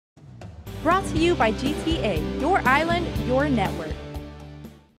Brought to you by GTA, your island, your network.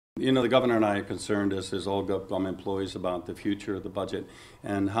 You know, the governor and I are concerned, as is all government employees, about the future of the budget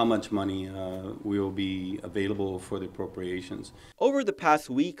and how much money will be available for the appropriations. Over the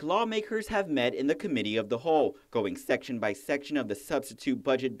past week, lawmakers have met in the Committee of the Whole, going section by section of the Substitute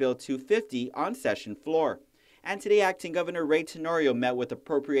Budget Bill 250 on session floor. And today, Acting Governor Ray Tenorio met with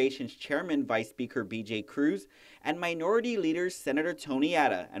Appropriations Chairman Vice Speaker B.J. Cruz and Minority Leaders Senator Tony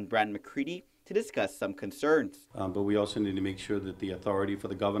Atta and Brad McCready to discuss some concerns. But we also need to make sure that the authority for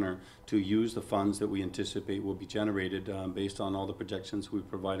the governor to use the funds that we anticipate will be generated based on all the projections we've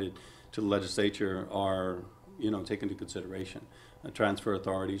provided to the legislature are, taken into consideration. Transfer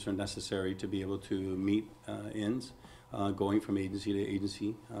authorities are necessary to be able to meet ends. Going from agency to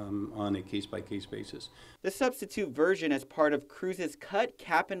agency on a case-by-case basis. The substitute version, as part of Cruz's Cut,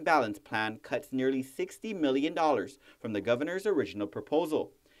 Cap, and Balance plan, cuts nearly $60 million from the governor's original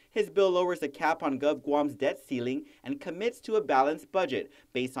proposal. His bill lowers the cap on Gov Guam's debt ceiling and commits to a balanced budget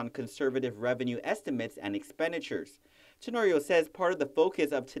based on conservative revenue estimates and expenditures. Tenorio says part of the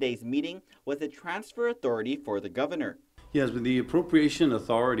focus of today's meeting was the transfer authority for the governor. Yes, but the appropriation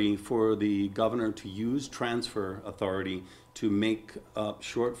authority for the governor to use transfer authority to make up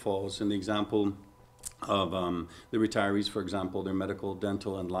shortfalls, in the example of the retirees, for example, their medical,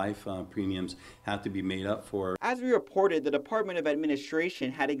 dental, and life premiums have to be made up for. As we reported, the Department of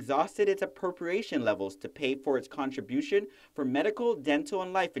Administration had exhausted its appropriation levels to pay for its contribution for medical, dental,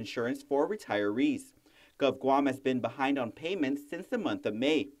 and life insurance for retirees. Gov Guam has been behind on payments since the month of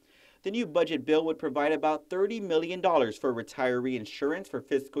May. The new budget bill would provide about $30 million for retiree insurance for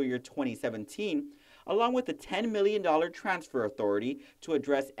fiscal year 2017, along with a $10 million transfer authority to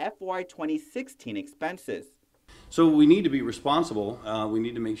address FY 2016 expenses. So we need to be responsible. We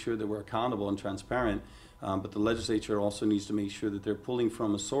need to make sure that we're accountable and transparent, but the legislature also needs to make sure that they're pulling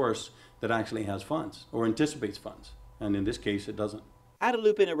from a source that actually has funds or anticipates funds, and in this case it doesn't.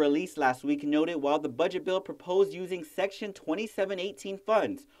 Adelup, in a release last week, noted while the budget bill proposed using Section 2718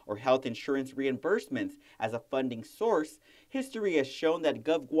 funds, or health insurance reimbursements, as a funding source, history has shown that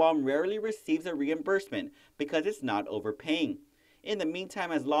Gov Guam rarely receives a reimbursement because it's not overpaying. In the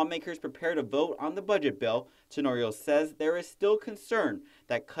meantime, as lawmakers prepare to vote on the budget bill, Tenorio says there is still concern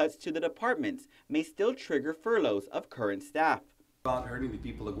that cuts to the departments may still trigger furloughs of current staff. About hurting the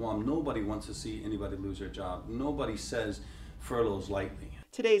people of Guam, nobody wants to see anybody lose their job. Nobody says furloughs lightly.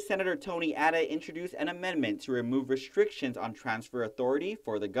 Today, Senator Tony Atta introduced an amendment to remove restrictions on transfer authority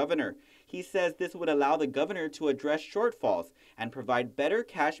for the governor. He says this would allow the governor to address shortfalls and provide better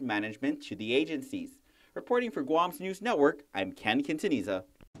cash management to the agencies. Reporting for Guam's News Network, I'm Ken Quintaniza.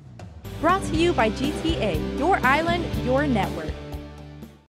 Brought to you by GTA, your island, your network.